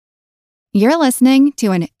You're listening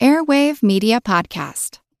to an Airwave Media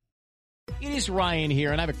Podcast. It is Ryan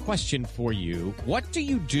here, and I have a question for you. What do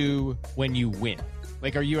you do when you win?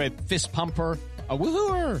 Like, are you a fist pumper, a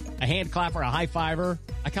woo-hooer, a hand clapper, a high-fiver?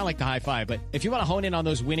 I kind of like the high-five, but if you want to hone in on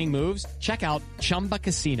those winning moves, check out Chumba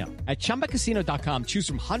Casino. At ChumbaCasino.com, choose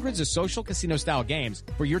from hundreds of social casino-style games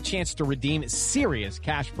for your chance to redeem serious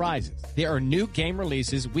cash prizes. There are new game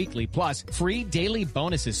releases weekly, plus free daily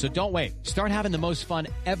bonuses, so don't wait. Start having the most fun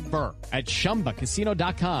ever at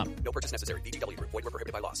ChumbaCasino.com. No purchase necessary. VGW Group. Void where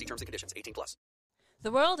prohibited by law. See terms and conditions. 18+.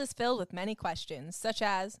 The world is filled with many questions, such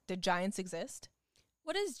as, did giants exist?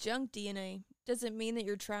 What is junk DNA? Does it mean that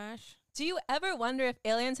you're trash? Do you ever wonder if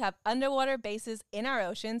aliens have underwater bases in our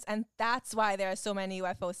oceans, and that's why there are so many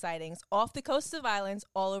UFO sightings off the coasts of islands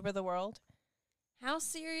all over the world? How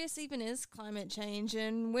serious even is climate change,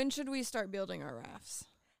 and when should we start building our rafts?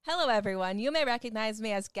 Hello, everyone. You may recognize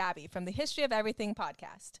me as Gabby from the History of Everything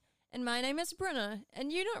podcast. And my name is Bruna,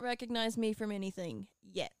 and you don't recognize me from anything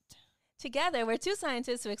yet. Together, we're two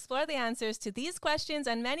scientists who explore the answers to these questions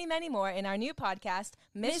and many, many more in our new podcast,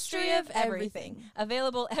 Mystery of Everything,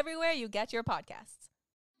 available everywhere you get your podcasts.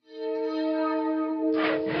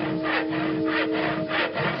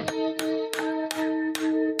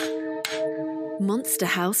 Monster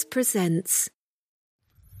House presents.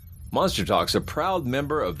 Monster Talk's a proud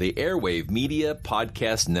member of the Airwave Media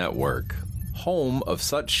Podcast Network, home of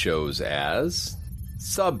such shows as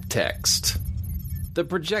Subtext, The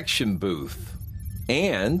Projection Booth,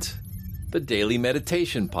 and the Daily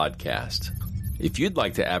Meditation Podcast. If you'd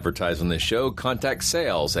like to advertise on this show, contact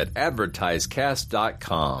sales at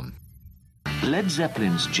advertisecast.com. Led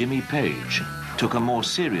Zeppelin's Jimmy Page took a more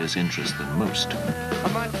serious interest than most.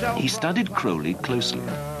 He studied Crowley closely.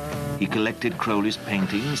 He collected Crowley's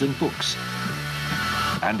paintings and books.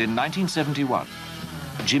 And in 1971,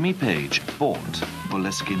 Jimmy Page bought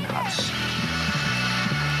Boleskine House.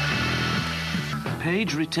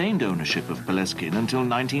 Page retained ownership of Boleskine until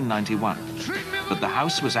 1991, but the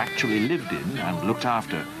house was actually lived in and looked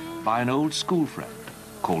after by an old school friend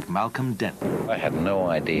called Malcolm Denton. I had no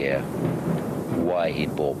idea why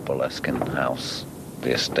he'd bought Boleskine House,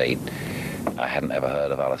 the estate. I hadn't ever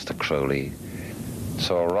heard of Aleister Crowley.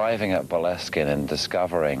 So arriving at Boleskine and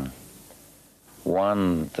discovering,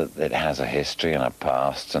 one, that it has a history and a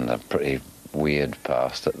past, and a pretty weird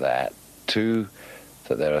past at that. Two,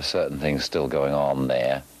 that there are certain things still going on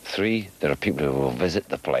there. Three, there are people who will visit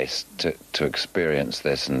the place to experience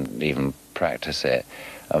this and even practice it.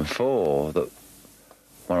 And four, that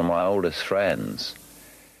one of my oldest friends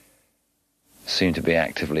seemed to be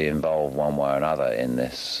actively involved one way or another in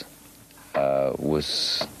this. There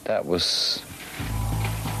was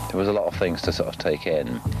a lot of things to sort of take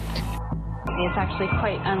in. It's actually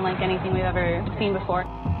quite unlike anything we've ever seen before.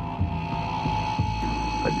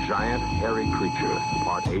 A giant, hairy creature,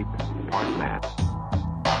 part ape, part man.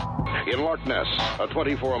 In Loch Ness, a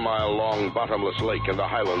 24-mile-long bottomless lake in the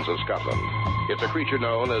Highlands of Scotland. It's a creature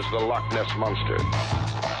known as the Loch Ness Monster.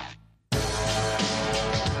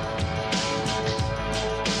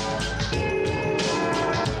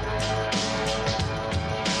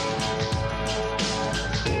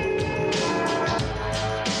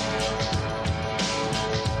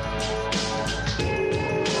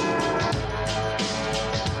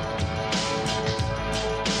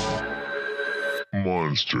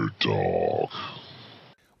 Monster Talk.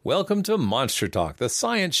 Welcome to Monster Talk, the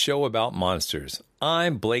science show about monsters.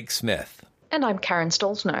 I'm Blake Smith. And I'm Karen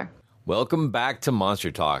Stolzno. Welcome back to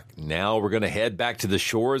Monster Talk. Now we're going to head back to the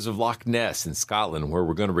shores of Loch Ness in Scotland, where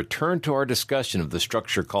we're going to return to our discussion of the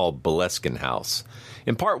structure called Boleskine House.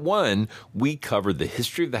 In part one, we covered the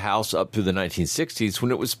history of the house up through the 1960s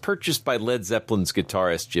when it was purchased by Led Zeppelin's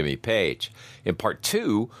guitarist Jimmy Page. In part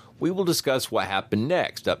two, we will discuss what happened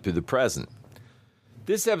next up through the present.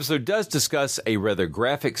 This episode does discuss a rather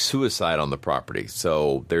graphic suicide on the property,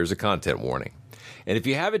 so there's a content warning. And if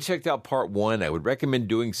you haven't checked out part one, I would recommend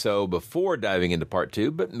doing so before diving into part two,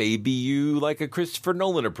 but maybe you like a Christopher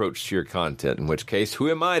Nolan approach to your content, in which case, who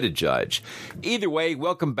am I to judge? Either way,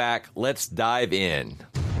 welcome back. Let's dive in.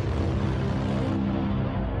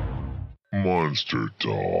 Monster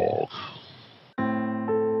Talk.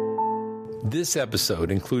 This episode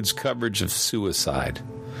includes coverage of suicide.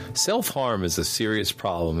 Self-harm is a serious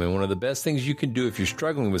problem, and one of the best things you can do if you're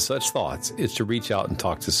struggling with such thoughts is to reach out and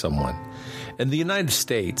talk to someone. In the United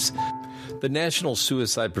States, the National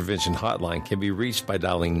Suicide Prevention Hotline can be reached by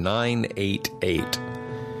dialing 988.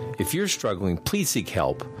 If you're struggling, please seek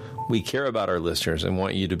help. We care about our listeners and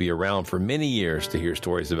want you to be around for many years to hear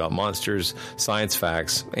stories about monsters, science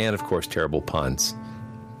facts, and, of course, terrible puns.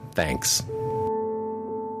 Thanks.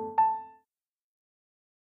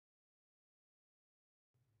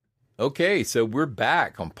 Okay, so we're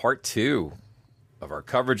back on part 2 of our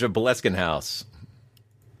coverage of Boleskine House.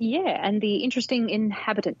 Yeah, and the interesting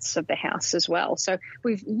inhabitants of the house as well. So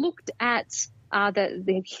we've looked at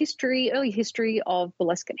the early history of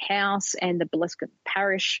Boleskine House and the Boleskine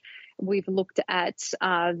Parish. We've looked at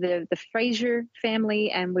the Fraser family,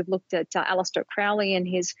 and we've looked at Aleister Crowley and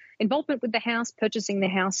his involvement with the house, purchasing the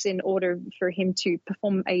house in order for him to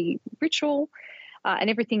perform a ritual.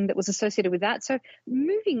 And everything that was associated with that. So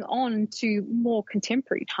moving on to more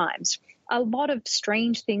contemporary times, a lot of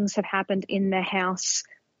strange things have happened in the house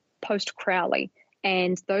post-Crowley,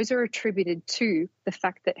 and those are attributed to the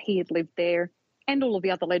fact that he had lived there and all of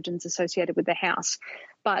the other legends associated with the house.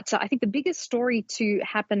 But I think the biggest story to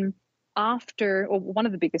happen after, or one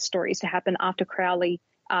of the biggest stories to happen after Crowley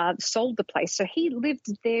sold the place. So he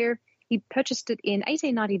lived there. He purchased it in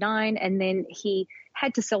 1899, and then he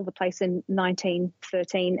had to sell the place in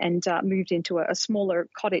 1913 and moved into a smaller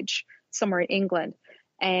cottage somewhere in England.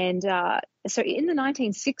 And so in the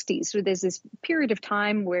 1960s, so there's this period of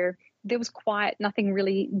time where there was quiet, nothing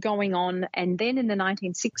really going on. And then in the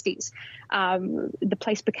 1960s, the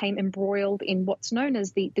place became embroiled in what's known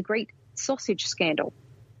as the Great Sausage Scandal.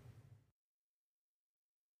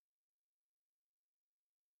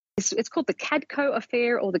 It's called the Cadco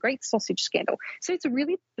Affair or the Great Sausage Scandal. So it's a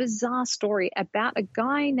really bizarre story about a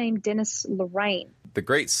guy named Dennis Lorraine. The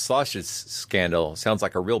Great Sausage Scandal sounds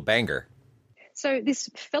like a real banger. So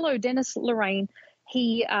this fellow Dennis Lorraine,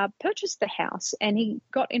 he purchased the house and he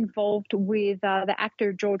got involved with the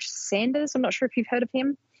actor George Sanders. I'm not sure if you've heard of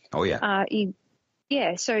him. Oh,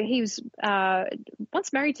 yeah. So he was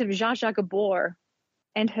once married to Zsa Zsa Gabor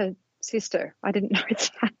and her sister. I didn't know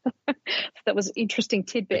that. That was an interesting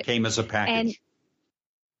tidbit. It came as a package.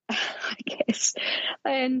 And I guess.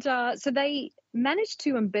 And so they managed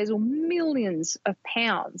to embezzle millions of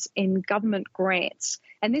pounds in government grants.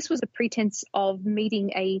 And this was a pretense of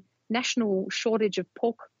meeting a national shortage of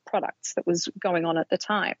pork products that was going on at the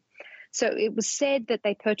time. So it was said that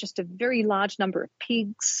they purchased a very large number of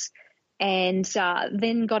pigs and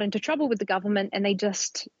then got into trouble with the government, and they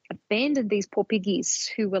just abandoned these poor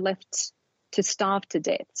piggies who were left to starve to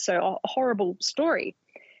death. So a horrible story.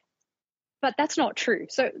 But that's not true.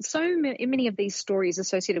 So many of these stories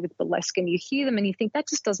associated with Boleskine, you hear them and you think that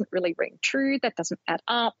just doesn't really ring true. That doesn't add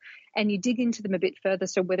up. And you dig into them a bit further.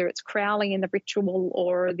 So whether it's Crowley and the ritual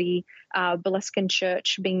or the Boleskine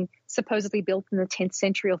church being supposedly built in the 10th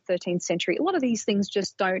century or 13th century, a lot of these things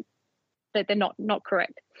just they're not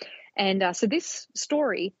correct. And so this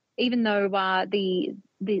story, even though the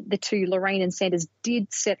two, Lorraine and Sanders,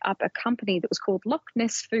 did set up a company that was called Loch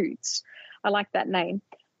Ness Foods. I like that name.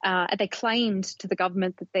 They claimed to the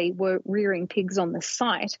government that they were rearing pigs on the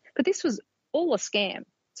site, but this was all a scam.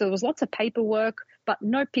 So there was lots of paperwork, but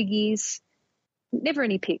no piggies, never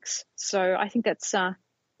any pigs. So I think that's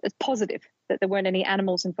it's positive that there weren't any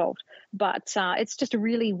animals involved. But it's just a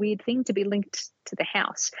really weird thing to be linked to the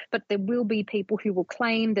house. But there will be people who will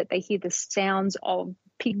claim that they hear the sounds of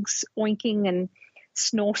pigs oinking and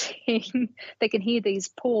snorting. They can hear these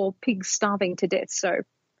poor pigs starving to death. So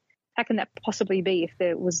how can that possibly be if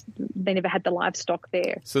they never had the livestock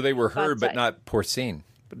there? So they were heard, but not porcine.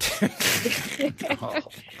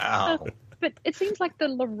 Ow. But it seems like the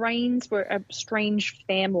Lorraines were a strange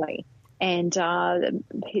family. And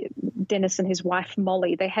Dennis and his wife,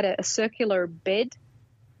 Molly, they had a circular bed,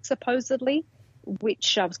 supposedly,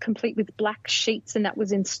 which was complete with black sheets, and that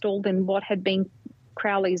was installed in what had been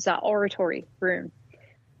Crowley's oratory room.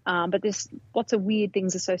 But there's lots of weird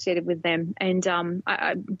things associated with them. And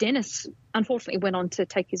Dennis, unfortunately, went on to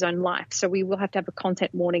take his own life. So we will have to have a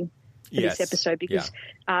content warning for this episode because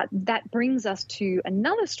that brings us to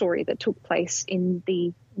another story that took place in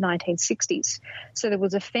the 1960s. So there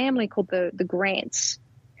was a family called the Grants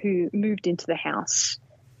who moved into the house.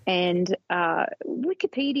 And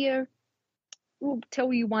Wikipedia will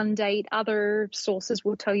tell you one date. Other sources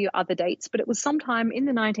will tell you other dates. But it was sometime in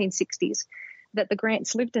the 1960s that the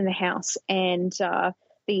Grants lived in the house, and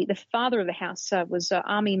the father of the house was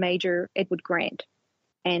Army Major Edward Grant,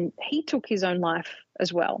 and he took his own life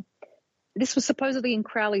as well. This was supposedly in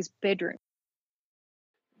Crowley's bedroom.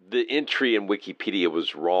 The entry in Wikipedia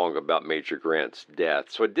was wrong about Major Grant's death,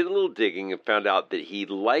 so I did a little digging and found out that he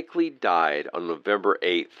likely died on November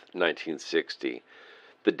 8th, 1960.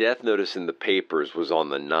 The death notice in the papers was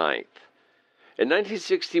on the 9th. And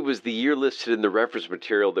 1960 was the year listed in the reference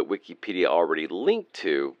material that Wikipedia already linked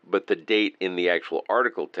to, but the date in the actual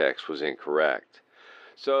article text was incorrect.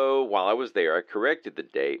 So while I was there, I corrected the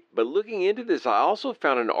date, but looking into this, I also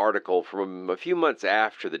found an article from a few months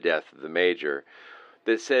after the death of the Major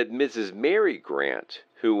that said Mrs. Mary Grant,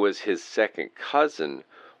 who was his second cousin,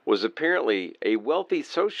 was apparently a wealthy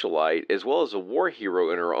socialite as well as a war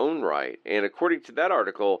hero in her own right. And according to that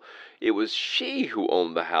article, it was she who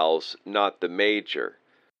owned the house, not the major.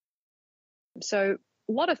 So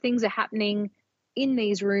a lot of things are happening in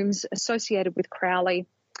these rooms associated with Crowley,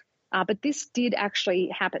 but this did actually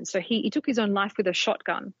happen. So he took his own life with a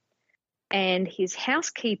shotgun, and his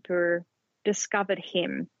housekeeper discovered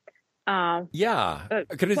him. Matt, you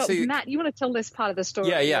want to tell this part of the story?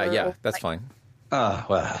 Yeah, that's fine.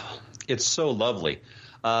 Well, it's so lovely.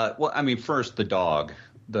 First the dog,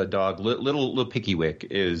 little Pickywick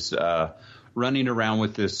is running around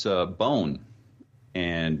with this bone.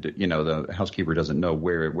 And, the housekeeper doesn't know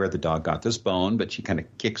where the dog got this bone, but she kind of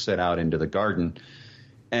kicks it out into the garden.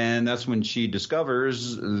 And that's when she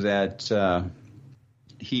discovers that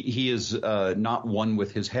he is not one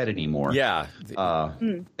with his head anymore. Yeah.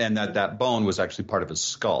 And that bone was actually part of his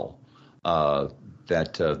skull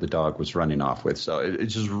that the dog was running off with. So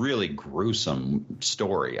it's just really gruesome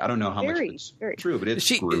story. I don't know how much it's true, but it's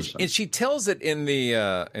gruesome. And she tells it in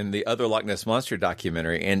the other Loch Ness Monster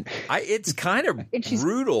documentary, and it's kind of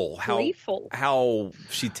brutal how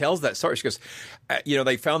she tells that story. She goes,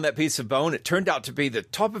 they found that piece of bone. It turned out to be the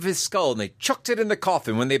top of his skull, and they chucked it in the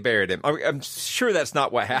coffin when they buried him. I'm sure that's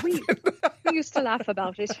not what happened. We used to laugh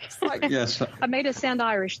about it. Yes. I made it sound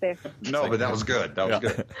Irish there. No, but that was good. That was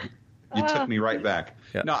good. You took me right back.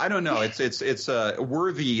 Yeah. No, I don't know. It's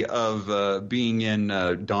worthy of being in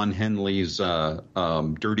Don Henley's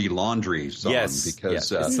Dirty Laundry song.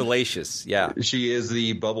 Because it's salacious. Yeah, she is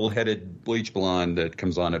the bubble-headed bleach blonde that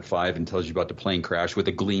comes on at 5 and tells you about the plane crash with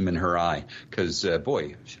a gleam in her eye. Because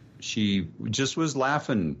she just was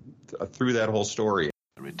laughing through that whole story.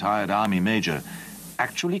 A retired army major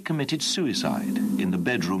actually committed suicide in the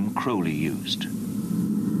bedroom Crowley used.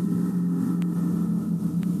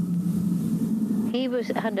 He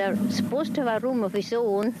had supposed to have a room of his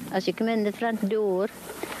own as you come in the front door,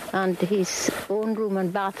 and his own room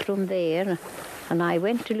and bathroom there. And I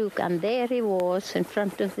went to look, and there he was in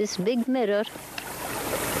front of this big mirror,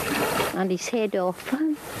 and his head off.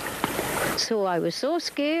 So I was so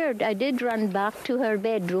scared. I did run back to her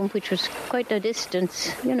bedroom, which was quite a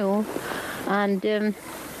distance, and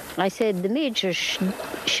I said, "The Major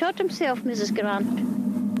shot himself, Mrs. Grant."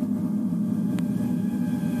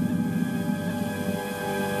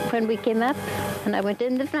 When we came up and I went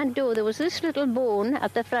in the front door, there was this little bone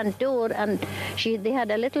at the front door, and they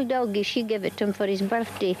had a little doggy. She gave it to him for his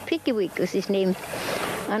birthday. Pickywick was his name.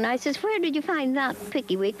 And I says, "Where did you find that,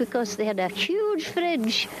 Pickywick?" Because they had a huge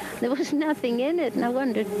fridge. There was nothing in it, and I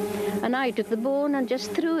wondered. And I took the bone and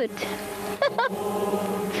just threw it.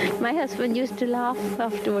 My husband used to laugh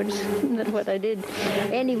afterwards at what I did.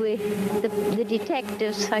 Anyway, the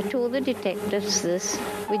detectives, I told the detectives this.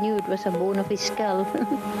 We knew it was a bone of his skull.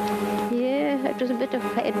 Yeah, it was a bit of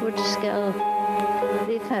Edward's skull.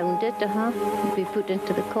 They found it, We put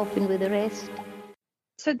into the coffin with the rest.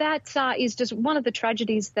 So that is just one of the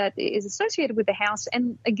tragedies that is associated with the house,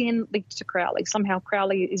 and again linked to Crowley. Somehow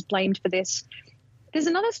Crowley is blamed for this. There's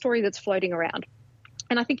another story that's floating around,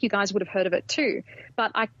 and I think you guys would have heard of it too,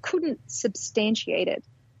 but I couldn't substantiate it.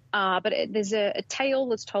 There's a tale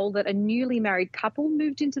that's told that a newly married couple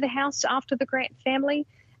moved into the house after the Grant family,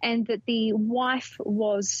 and that the wife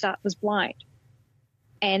was blind.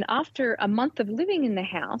 And after a month of living in the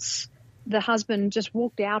house, the husband just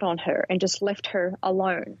walked out on her and just left her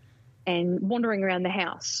alone and wandering around the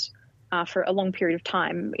house for a long period of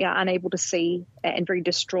time, unable to see and very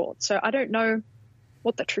distraught. So I don't know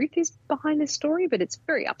what the truth is behind this story, but it's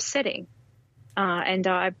very upsetting. And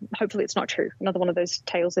hopefully it's not true. Another one of those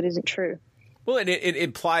tales that isn't true. Well, it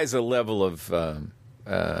implies a level of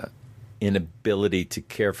inability to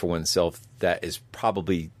care for oneself that is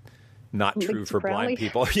probably not true for blind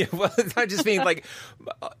people. Yeah, well, I just mean,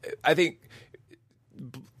 I think,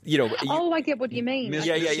 I get what you mean.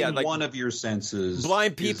 Yeah. Like, one of your senses.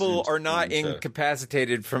 Blind people are not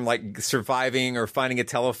incapacitated from surviving or finding a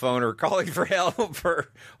telephone or calling for help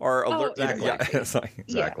or alert.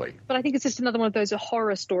 Exactly. But I think it's just another one of those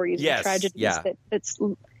horror stories and tragedies that's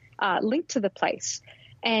linked to the place.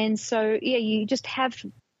 And so, you just have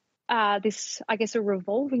this, I guess, a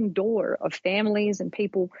revolving door of families and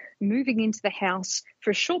people moving into the house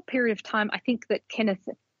for a short period of time. I think that Kenneth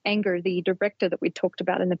Anger, the director that we talked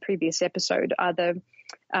about in the previous episode, the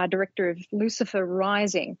director of Lucifer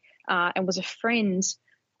Rising, and was a friend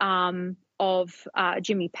of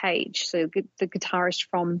Jimmy Page, so the guitarist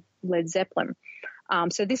from Led Zeppelin.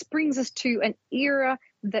 So this brings us to an era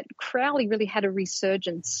that Crowley really had a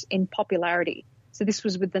resurgence in popularity. So this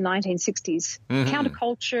was with the 1960s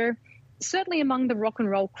counterculture, certainly among the rock and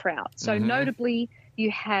roll crowd. So notably,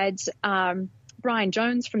 you had Brian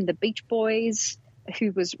Jones from the Beach Boys,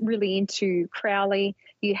 who was really into Crowley.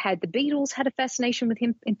 You had the Beatles had a fascination with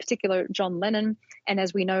him, in particular John Lennon. And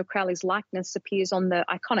as we know, Crowley's likeness appears on the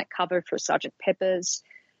iconic cover for Sgt. Pepper's.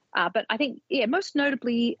 But I think, most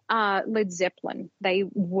notably Led Zeppelin. They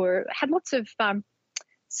had lots of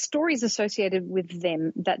stories associated with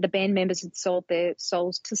them, that the band members had sold their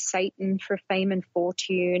souls to Satan for fame and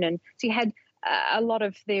fortune. And so you had a lot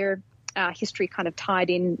of their history kind of tied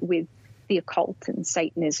in with the occult and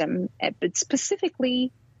Satanism, but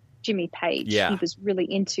specifically Jimmy Page. Yeah. He was really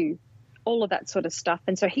into all of that sort of stuff.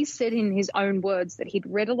 And so he said in his own words that he'd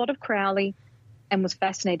read a lot of Crowley and was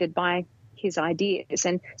fascinated by his ideas.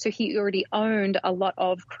 And so he already owned a lot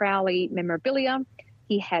of Crowley memorabilia.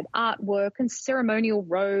 He had artwork and ceremonial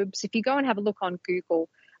robes. If you go and have a look on Google,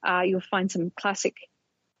 you'll find some classic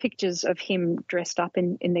pictures of him dressed up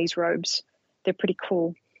in these robes. They're pretty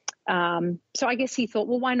cool. So I guess he thought,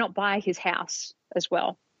 well, why not buy his house as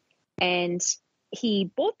well? And he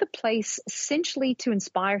bought the place essentially to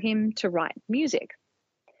inspire him to write music.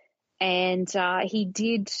 And he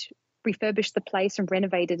did refurbish the place and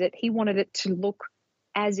renovated it. He wanted it to look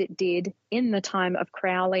as it did in the time of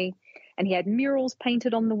Crowley. And he had murals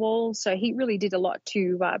painted on the walls. So he really did a lot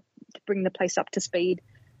to bring the place up to speed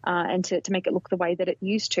and to make it look the way that it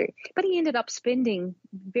used to. But he ended up spending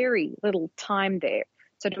very little time there.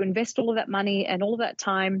 So to invest all of that money and all of that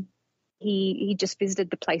time, he just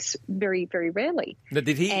visited the place very, very rarely. Now,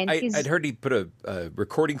 did he? I'd heard he put a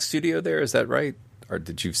recording studio there. Is that right? Or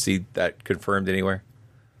did you see that confirmed anywhere?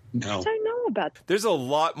 No. I don't know about that. There's a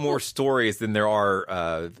lot more stories than there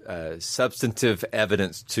are substantive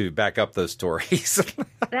evidence to back up those stories.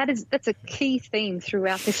 That's a key theme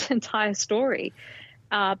throughout this entire story.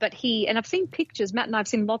 But and I've seen pictures, Matt and I've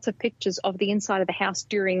seen lots of pictures of the inside of the house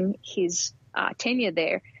during his tenure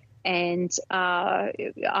there. And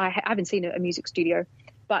I haven't seen a music studio,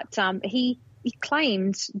 but he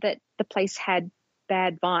claimed that the place had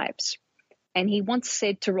bad vibes. And he once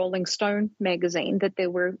said to Rolling Stone magazine that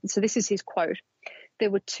so this is his quote,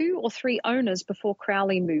 there were 2 or 3 owners before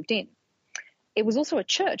Crowley moved in. It was also a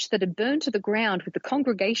church that had burned to the ground with the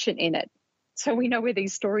congregation in it. So we know where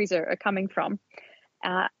these stories are coming from.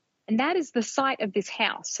 And that is the site of this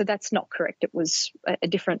house. So that's not correct. It was a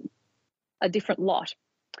different lot.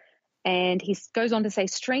 And he goes on to say,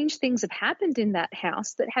 strange things have happened in that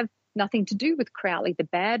house that have nothing to do with Crowley. The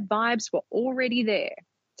bad vibes were already there.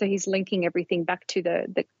 So he's linking everything back to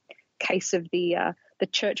the case of the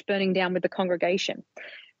church burning down with the congregation.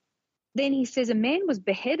 Then he says a man was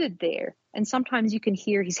beheaded there, and sometimes you can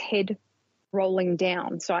hear his head rolling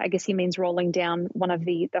down. So I guess he means rolling down one of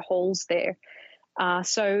the halls there.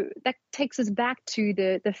 So that takes us back to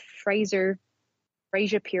the Fraser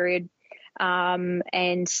period, and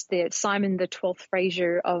the Simon the 12th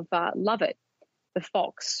Fraser of Lovat, the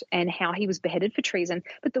fox, and how he was beheaded for treason.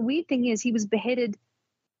 But the weird thing is he was beheaded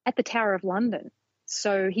at the Tower of London.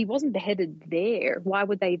 So he wasn't beheaded there. Why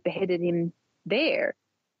would they have beheaded him there?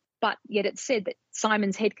 But yet it said that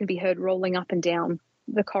Simon's head can be heard rolling up and down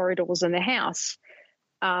the corridors in the house.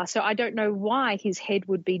 So I don't know why his head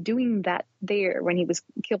would be doing that there when he was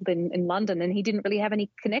killed in London, and he didn't really have any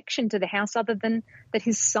connection to the house other than that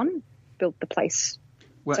his son built the place.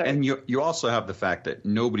 Well, So- and you also have the fact that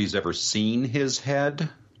nobody's ever seen his head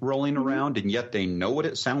rolling around, and yet they know what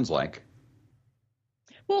it sounds like.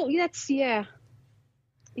 Well, yeah.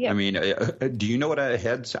 I mean, do you know what a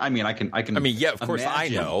head? I mean, I can. I mean, yeah, of course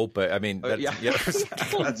imagine. I know, but I mean, that's, yeah. Yes,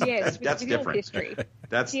 that's with your different. history.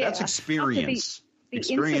 That's Yeah. experience. The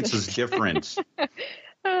Experience is different.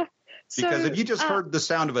 Because if you just heard the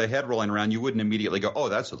sound of a head rolling around, you wouldn't immediately go, "Oh,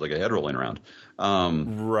 that sounds like a head rolling around."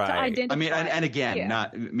 Right. I mean, and again, yeah.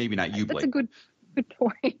 maybe not you, That's a Blake. good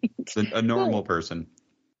point. It's a normal person.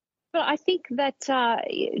 But I think that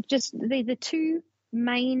just the two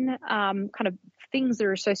main kind of things that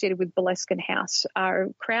are associated with Boleskine House are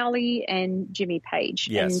Crowley and Jimmy Page.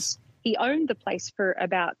 Yes. And he owned the place for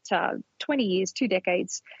about 20 years, 2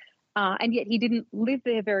 decades, and yet he didn't live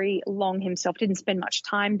there very long himself, didn't spend much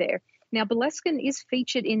time there. Now, Boleskine is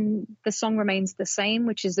featured in The Song Remains the Same,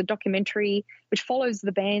 which is a documentary which follows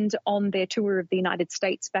the band on their tour of the United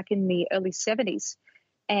States back in the early 70s.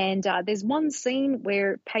 And there's one scene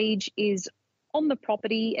where Page is on the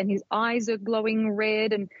property and his eyes are glowing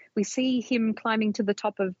red, and we see him climbing to the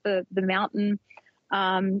top of the mountain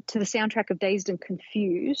to the soundtrack of Dazed and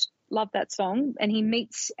Confused. Love that song. And he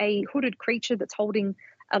meets a hooded creature that's holding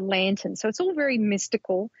a lantern. So it's all very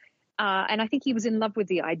mystical. And I think he was in love with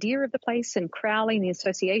the idea of the place and Crowley and the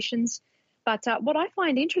associations. But what I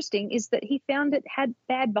find interesting is that he found it had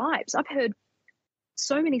bad vibes. I've heard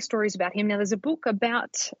so many stories about him. Now, there's a book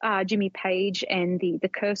about Jimmy Page and the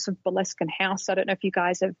Curse of Boleskine House. I don't know if you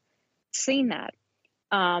guys have seen that.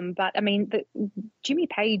 But, I mean, Jimmy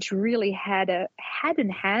Page really had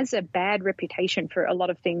and has a bad reputation for a lot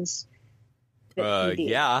of things that he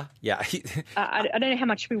did. Yeah. I don't know how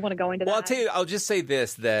much we want to go into that. Well, I'll tell you, I'll just say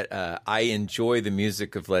this, that I enjoy the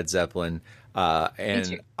music of Led Zeppelin,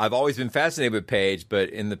 and I've always been fascinated with Page, but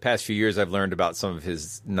in the past few years I've learned about some of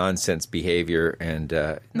his nonsense behavior, and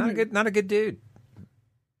not a good dude.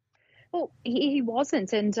 Well, he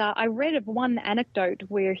wasn't, and I read of one anecdote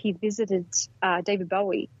where he visited David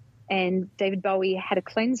Bowie, and David Bowie had a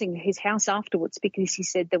cleansing his house afterwards because he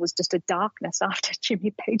said there was just a darkness after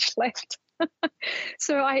Jimmy Page left.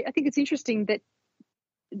 So I think it's interesting that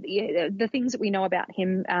the things that we know about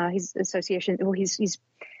him, his association, or his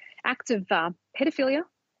acts of pedophilia,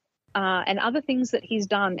 and other things that he's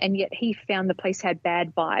done, and yet he found the place had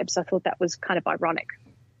bad vibes. I thought that was kind of ironic.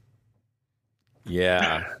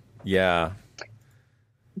 Yeah.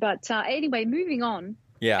 But anyway, moving on.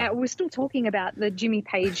 Yeah. We're still talking about the Jimmy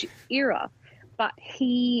Page era, but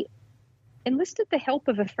he enlisted the help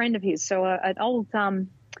of a friend of his, so an old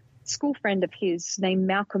school friend of his named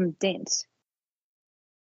Malcolm Dent.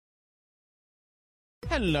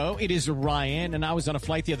 Hello, it is Ryan, and I was on a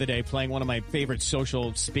flight the other day playing one of my favorite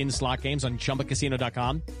social spin slot games on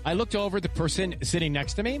ChumbaCasino.com. I looked over at the person sitting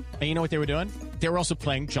next to me, and you know what they were doing? They were also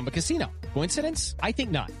playing Chumba Casino. Coincidence? I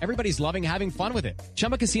think not. Everybody's loving having fun with it.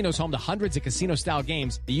 Chumba Casino is home to hundreds of casino-style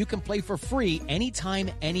games that you can play for free anytime,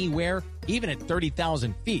 anywhere, even at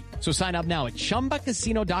 30,000 feet. So sign up now at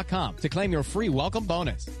ChumbaCasino.com to claim your free welcome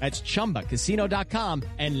bonus. That's ChumbaCasino.com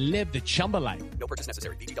and live the Chumba life. No purchase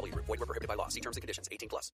necessary. VGW. Void where prohibited by law. See terms and conditions.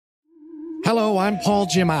 18+. Hello, I'm Paul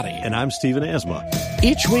Giamatti. And I'm Stephen Asma.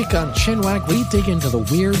 Each week on Chinwag, we dig into the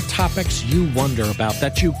weird topics you wonder about,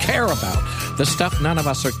 that you care about. The stuff none of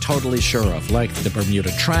us are totally sure of, like the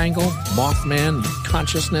Bermuda Triangle, Mothman,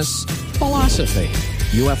 consciousness, philosophy,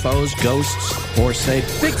 UFOs, ghosts, or, say,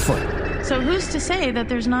 Bigfoot. So who's to say that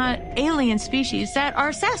there's not alien species that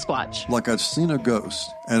are Sasquatch? Like I'd seen a ghost,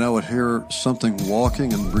 and I would hear something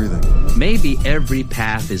walking and breathing. Maybe every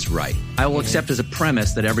path is right. I will accept as a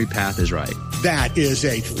premise that every path is right. That is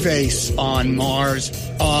a face on Mars,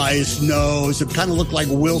 eyes, nose. It kind of looked like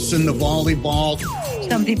Wilson the volleyball.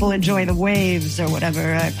 Some people enjoy the waves or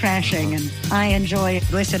whatever crashing, and I enjoy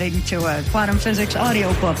listening to a quantum physics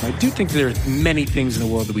audiobook. I do think there are many things in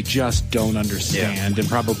the world that we just don't understand and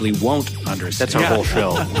probably won't understand. That's our whole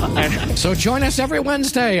show. So join us every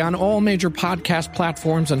Wednesday on all major podcast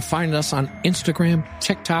platforms and find us on Instagram,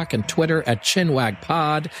 TikTok, and Twitter at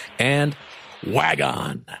ChinwagPod and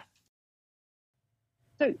Wagon.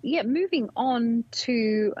 So, moving on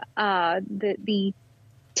to the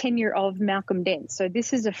tenure of Malcolm Dent. So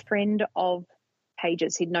this is a friend of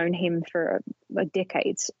Page's. He'd known him for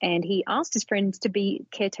decades, and he asked his friend to be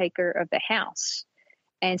caretaker of the house.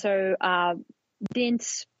 And so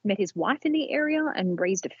Dent met his wife in the area and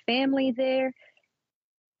raised a family there.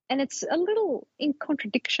 And it's a little in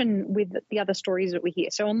contradiction with the other stories that we hear.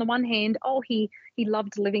 So on the one hand, he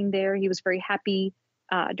loved living there. He was very happy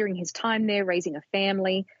during his time there, raising a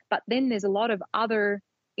family. But then there's a lot of other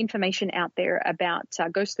information out there about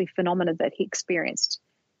ghostly phenomena that he experienced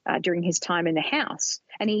during his time in the house.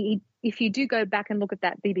 And if you do go back and look at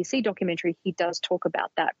that BBC documentary, he does talk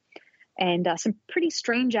about that. And some pretty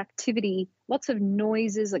strange activity, lots of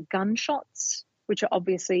noises, like gunshots, which are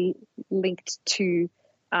obviously linked to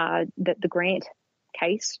the Grant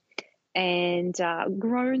case, and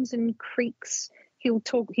groans and creaks. He'd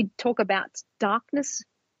talk about darkness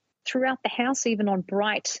throughout the house, even on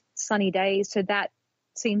bright, sunny days. So that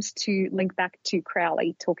seems to link back to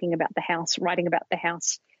Crowley talking about the house, writing about the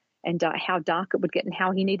house, and how dark it would get and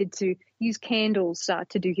how he needed to use candles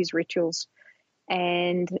to do his rituals.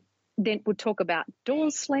 And then would talk about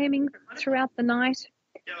doors slamming throughout the night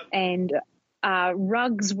and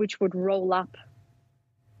rugs which would roll up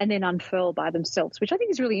and then unfurl by themselves, which I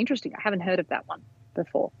think is really interesting. I haven't heard of that one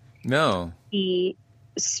before. No. He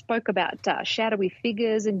spoke about shadowy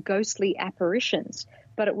figures and ghostly apparitions,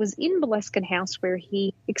 but it was in Boleskine House where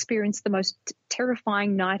he experienced the most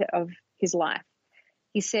terrifying night of his life.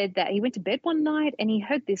 He said that he went to bed one night and he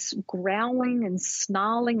heard this growling and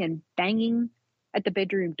snarling and banging at the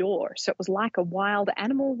bedroom door. So it was like a wild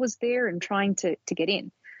animal was there and trying to get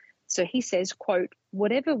in. So he says, quote,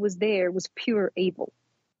 whatever was there was pure evil.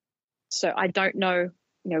 So I don't know,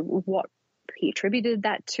 what he attributed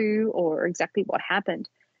that to or exactly what happened.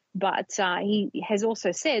 But he has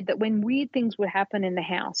also said that when weird things would happen in the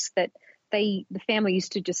house, that the family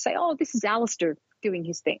used to just say, oh, this is Alistair doing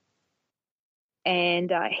his thing.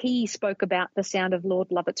 And he spoke about the sound of Lord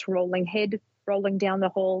Lovett's rolling head rolling down the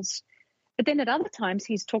halls. But then at other times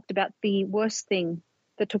he's talked about the worst thing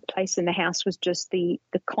that took place in the house was just the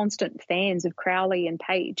constant fans of Crowley and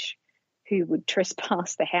Page who would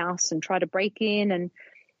trespass the house and try to break in and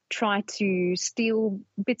try to steal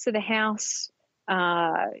bits of the house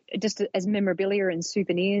just as memorabilia and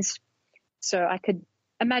souvenirs. So I could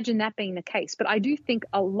imagine that being the case. But I do think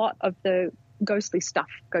a lot of the ghostly stuff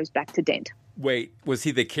goes back to Dent. Wait, was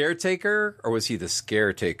he the caretaker or was he the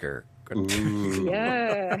scare taker? Ooh.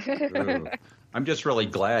 Yeah. Ooh. I'm just really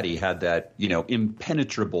glad he had that,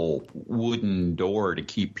 impenetrable wooden door to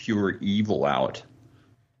keep pure evil out.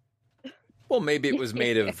 Well, maybe it was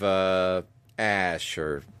made of ash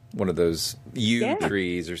or one of those yew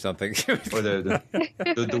trees or something, or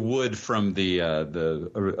the wood from the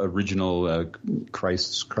original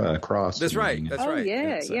Christ's cross. That's right. That's right.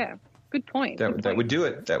 Yeah. Good point. That would do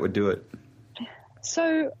it. That would do it.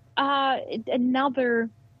 So another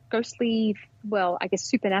ghostly, well, I guess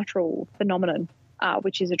supernatural phenomenon,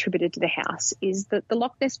 which is attributed to the house, is the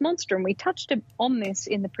Loch Ness Monster, and we touched on this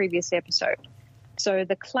in the previous episode. So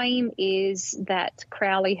the claim is that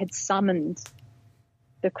Crowley had summoned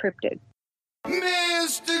the cryptid.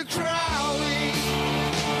 Mr. Crowley.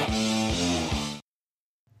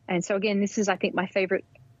 And so again, this is, I think, my favorite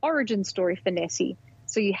origin story for Nessie.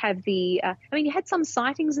 So you have you had some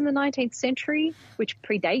sightings in the 19th century, which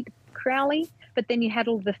predate Crowley, but then you had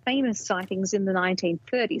all the famous sightings in the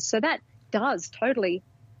 1930s. So that does totally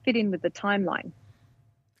fit in with the timeline.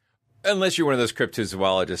 Unless you're one of those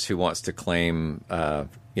cryptozoologists who wants to claim,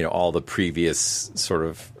 all the previous sort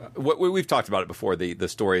of we've talked about it before, the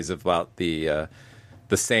stories about the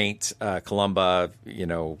saint Columba,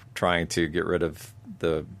 trying to get rid of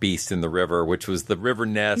the beast in the river, which was the river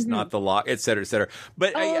nest, not the loch, et cetera, et cetera.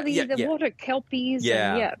 But the water kelpies.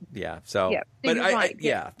 Yeah. So, but you're right.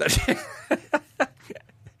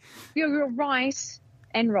 You're right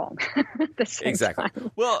and wrong at the same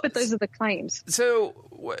time. Well, but those are the claims. So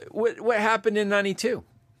what happened in 92?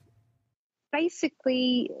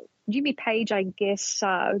 Basically, Jimmy Page, I guess,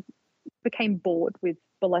 became bored with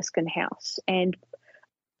Boleskine House. And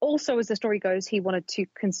also, as the story goes, he wanted to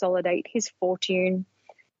consolidate his fortune.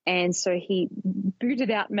 And so he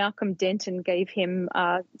booted out Malcolm Dent and gave him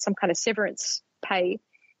some kind of severance pay.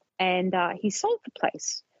 And he sold the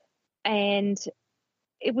place. And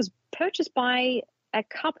it was purchased by a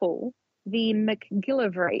couple, the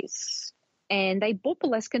McGillivrays, and they bought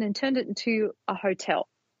Boleskine and turned it into a hotel.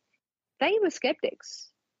 They were skeptics,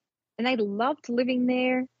 and they loved living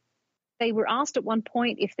there. They were asked at one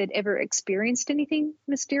point if they'd ever experienced anything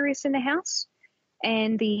mysterious in the house,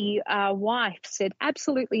 and the wife said,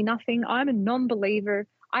 absolutely nothing. I'm a non-believer.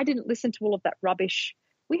 I didn't listen to all of that rubbish.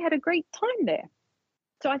 We had a great time there.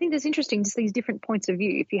 So I think it's interesting, just these different points of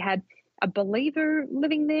view. If you had a believer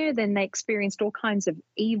living there, then they experienced all kinds of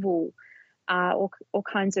evil, all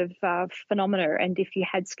kinds of phenomena. And if you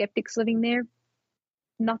had skeptics living there,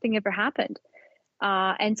 nothing ever happened.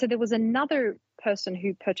 And so there was another person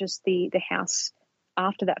who purchased the house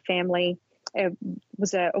after that family. It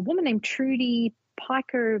was a woman named Trudy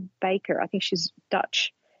Piker Baker. I think she's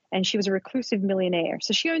Dutch, and she was a reclusive millionaire.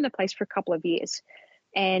 So she owned the place for a couple of years.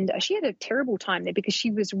 And she had a terrible time there because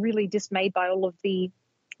she was really dismayed by all of the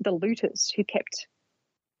looters who kept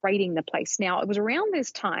raiding the place. Now, it was around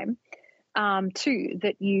this time, too,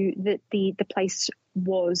 that the place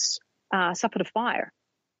was suffered a fire.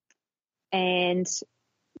 And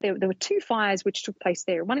there were two fires which took place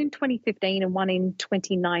there, one in 2015 and one in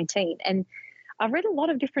 2019. And I've read a lot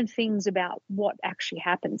of different things about what actually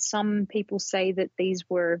happened. Some people say that these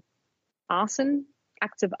were arson,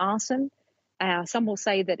 acts of arson. Some will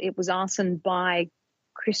say that it was arson by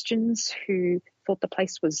Christians who thought the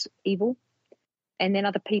place was evil. And then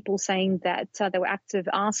other people saying that they were acts of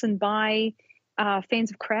arson by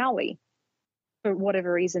fans of Crowley. For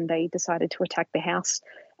whatever reason, they decided to attack the house.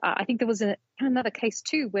 I think there was another case,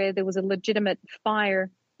 too, where there was a legitimate fire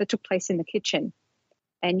that took place in the kitchen.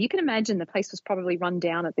 And you can imagine the place was probably run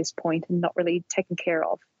down at this point and not really taken care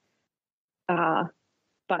of.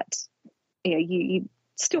 But you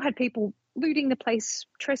still had people looting the place,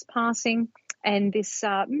 trespassing. And this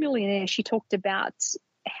millionaire, she talked about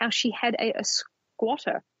how she had a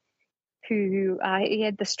squatter who he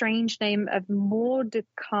had the strange name of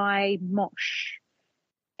Mordecai Mosh.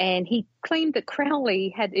 And he claimed that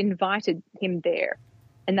Crowley had invited him there.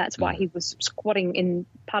 And that's why he was squatting in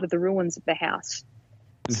part of the ruins of the house.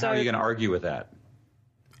 And how are you going to argue with that?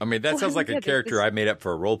 I mean, that sounds like a character I made up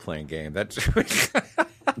for a role-playing game. That's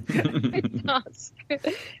It does.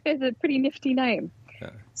 It's a pretty nifty name. Yeah.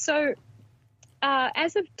 So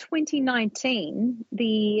as of 2019,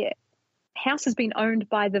 the house has been owned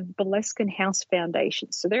by the Boleskine House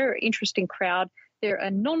Foundation. So they're an interesting crowd. They're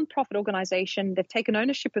a non-profit organization. They've taken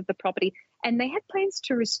ownership of the property, and they had plans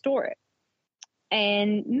to restore it.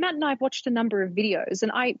 And Matt and I have watched a number of videos,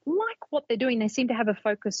 and I like what they're doing. They seem to have a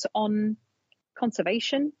focus on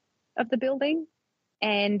conservation of the building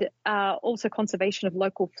and also conservation of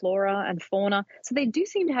local flora and fauna. So they do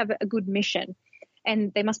seem to have a good mission,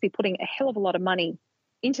 and they must be putting a hell of a lot of money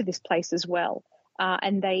into this place as well.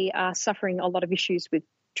 And they are suffering a lot of issues with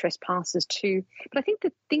trespassers too. But I think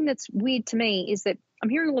the thing that's weird to me is that I'm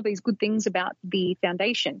hearing all of these good things about the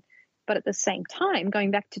foundation, but at the same time,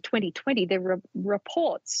 going back to 2020, there were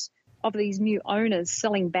reports of these new owners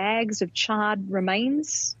selling bags of charred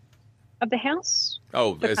remains of the house.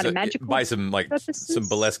 Oh, kind of magical buy some purposes. some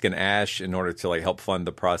Boleskine ash in order to help fund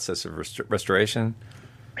the process of restoration.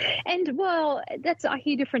 And well, I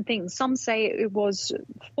hear different things. Some say it was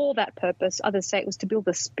for that purpose. Others say it was to build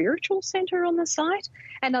a spiritual center on the site,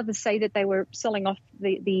 and others say that they were selling off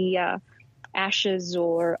the ashes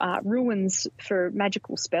or ruins for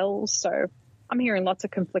magical spells. So I'm hearing lots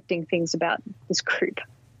of conflicting things about this group.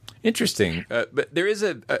 Interesting, but there is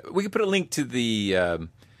we can put a link to the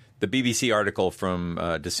BBC article from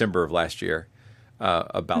December of last year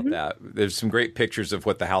about that. There's some great pictures of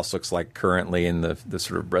what the house looks like currently in the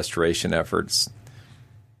sort of restoration efforts.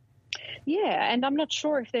 Yeah, and I'm not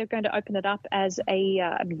sure if they're going to open it up as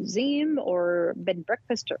a museum or bed and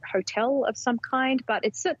breakfast or hotel of some kind, but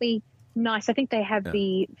it's certainly nice. I think they have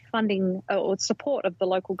the funding or support of the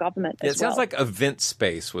local government as well. It sounds like event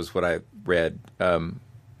space was what I read,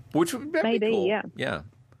 which would be cool. Yeah.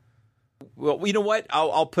 Well, you know what?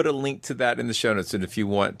 I'll put a link to that in the show notes, and if you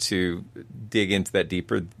want to dig into that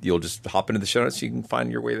deeper, you'll just hop into the show notes. You can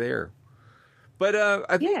find your way there. But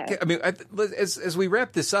I think, as we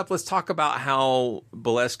wrap this up, let's talk about how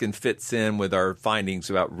Boleskine fits in with our findings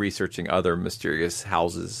about researching other mysterious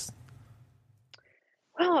houses.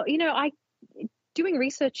 Well, doing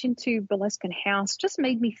research into Boleskine House just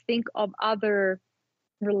made me think of other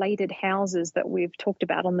related houses that we've talked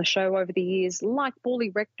about on the show over the years, like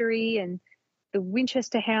Borley Rectory and the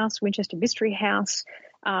Winchester House, Winchester Mystery House.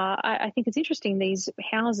 I think it's interesting, these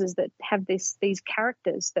houses that have these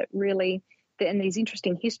characters that really, and these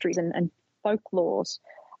interesting histories and folklores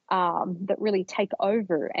that really take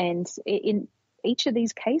over. And in each of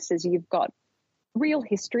these cases, you've got real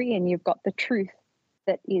history and you've got the truth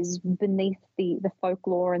that is beneath the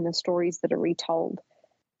folklore and the stories that are retold.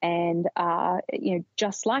 And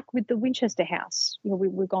just like with the Winchester House,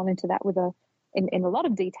 we've gone into that in a lot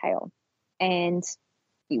of detail. And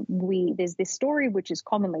there's this story which is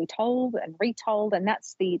commonly told and retold, and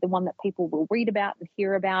that's the one that people will read about and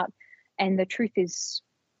hear about. And the truth is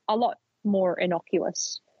a lot more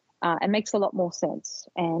innocuous and makes a lot more sense.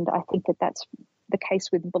 And I think that that's the case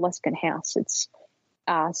with Boleskine House. It's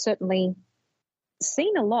certainly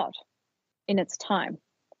seen a lot in its time.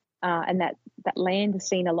 And that land has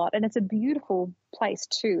seen a lot. And it's a beautiful place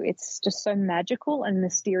too. It's just so magical and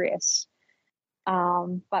mysterious.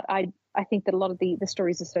 But I think that a lot of the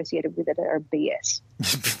stories associated with it are BS.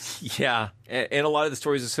 Yeah. And a lot of the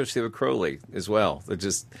stories associated with Crowley as well. They're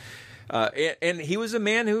just, and he was a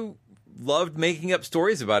man who loved making up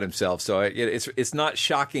stories about himself. So it's not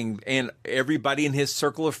shocking. And everybody in his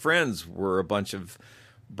circle of friends were a bunch of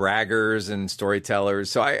braggers and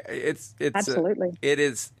storytellers. So it's absolutely, it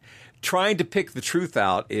is. Trying to pick the truth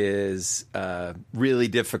out is really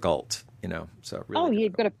difficult, So really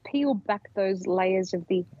you've got to peel back those layers of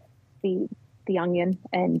the onion,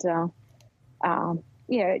 and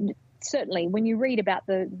certainly when you read about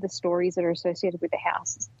the stories that are associated with the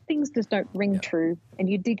house, things just don't ring true, and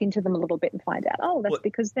you dig into them a little bit and find out, that's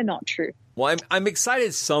because they're not true. Well, I'm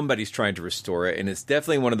excited somebody's trying to restore it, and it's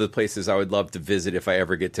definitely one of the places I would love to visit if I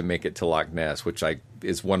ever get to make it to Loch Ness, which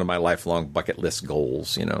is one of my lifelong bucket list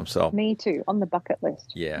goals, So me too, on the bucket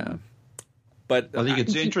list. Yeah, but I think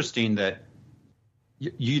it's interesting that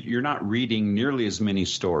you're not reading nearly as many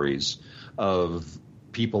stories of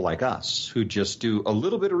people like us who just do a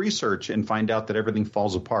little bit of research and find out that everything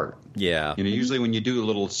falls apart. Yeah. Usually when you do a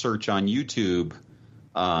little search on YouTube,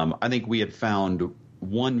 I think we had found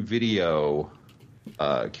one video,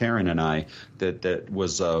 Karen and I, that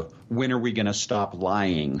was when are we going to stop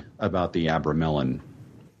lying about the Abramelin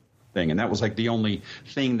thing? And that was like the only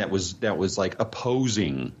thing that was like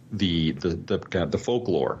opposing the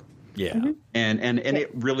folklore. Yeah. Mm-hmm. And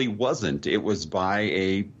it really wasn't. It was by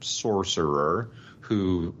a sorcerer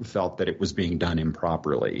who felt that it was being done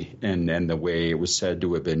improperly, and the way it was said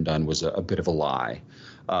to have been done was a bit of a lie.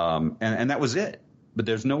 And that was it. But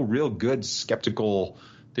there's no real good skeptical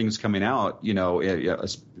things coming out,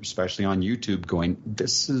 especially on YouTube, going,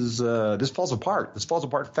 this falls apart. This falls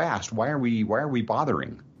apart fast. Why are we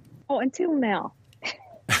bothering? Oh, until now.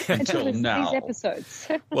 Until now. These episodes.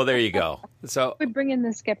 Well, there you go. So we bring in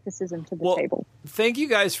the skepticism to the table. Thank you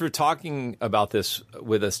guys for talking about this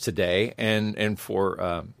with us today, and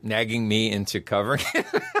for nagging me into covering it.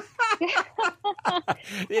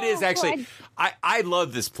 It is actually. I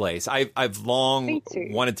love this place. I've long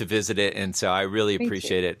wanted to visit it, and so I really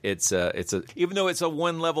appreciate it. It's a even though it's a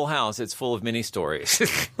one-level house, it's full of mini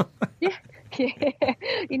stories. Yeah,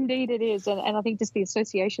 indeed it is. And I think just the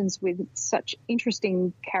associations with such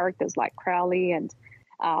interesting characters like Crowley and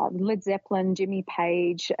Led Zeppelin, Jimmy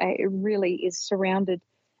Page, it really is surrounded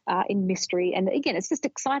in mystery. And again, it's just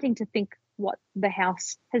exciting to think what the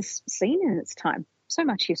house has seen in its time. So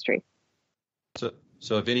much history. So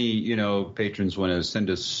if any, patrons want to send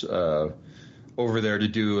us over there to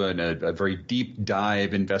do a very deep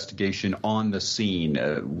dive investigation on the scene,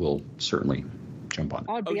 we'll certainly jump on.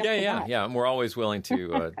 Yeah. And we're always willing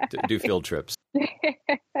to do field trips.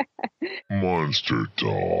 Monster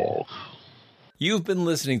Talk. You've been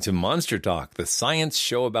listening to Monster Talk, the science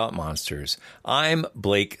show about monsters. I'm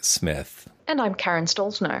Blake Smith. And I'm Karen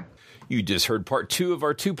Stolzno. You just heard part 2 of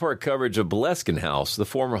our 2-part coverage of Boleskine House, the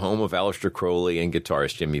former home of Aleister Crowley and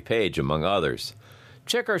guitarist Jimmy Page, among others.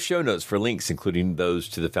 Check our show notes for links, including those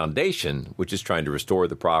to the foundation, which is trying to restore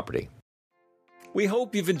the property. We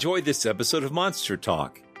hope you've enjoyed this episode of Monster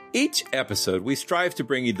Talk. Each episode, we strive to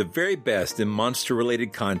bring you the very best in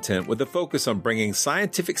monster-related content with a focus on bringing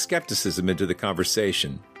scientific skepticism into the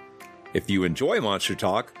conversation. If you enjoy Monster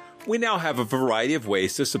Talk, we now have a variety of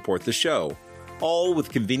ways to support the show, all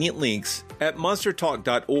with convenient links at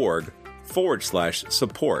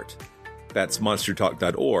monstertalk.org/support. That's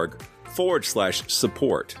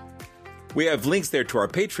monstertalk.org/support. We have links there to our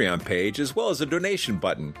Patreon page as well as a donation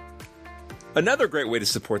button. Another great way to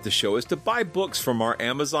support the show is to buy books from our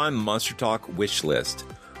Amazon Monster Talk wish list,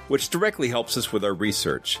 which directly helps us with our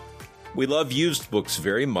research. We love used books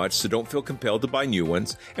very much, so don't feel compelled to buy new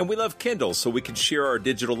ones, and we love Kindle so we can share our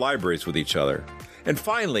digital libraries with each other. And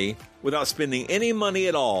finally, without spending any money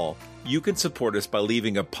at all, you can support us by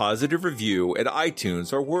leaving a positive review at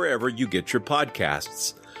iTunes or wherever you get your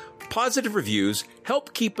podcasts. Positive reviews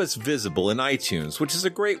help keep us visible in iTunes, which is a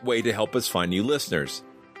great way to help us find new listeners.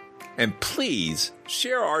 And please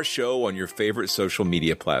share our show on your favorite social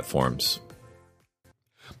media platforms.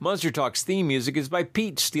 Monster Talk's theme music is by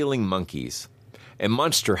Peach Stealing Monkeys. And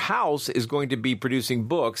Monster House is going to be producing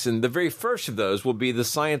books, and the very first of those will be The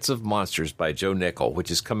Science of Monsters by Joe Nickell,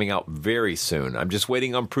 which is coming out very soon. I'm just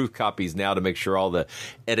waiting on proof copies now to make sure all the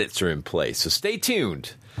edits are in place. So stay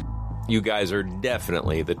tuned. You guys are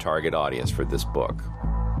definitely the target audience for this book.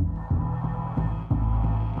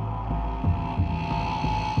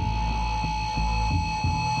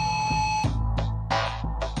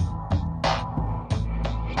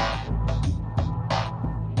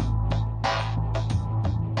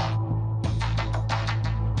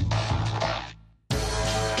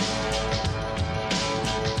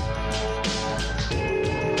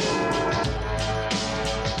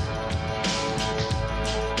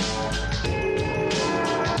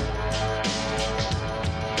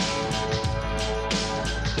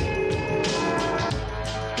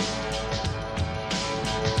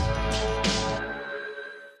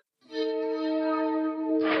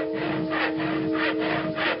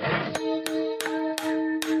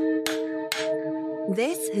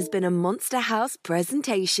 This has been a Monster House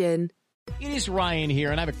presentation. It is Ryan here,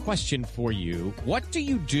 and I have a question for you. What do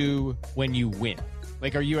you do when you win?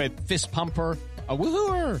 Like, are you a fist pumper, a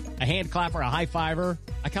woohooer, a hand clapper, a high fiver?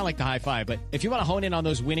 I kind of like the high five, but if you want to hone in on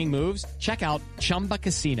those winning moves, check out Chumba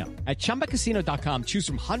Casino. At ChumbaCasino.com, choose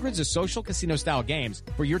from hundreds of social casino-style games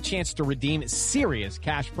for your chance to redeem serious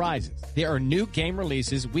cash prizes. There are new game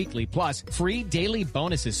releases weekly, plus free daily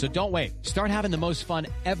bonuses. So don't wait. Start having the most fun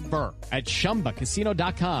ever at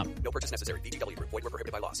ChumbaCasino.com. No purchase necessary. VGW. Void where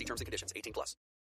prohibited by law. See terms and conditions. 18+.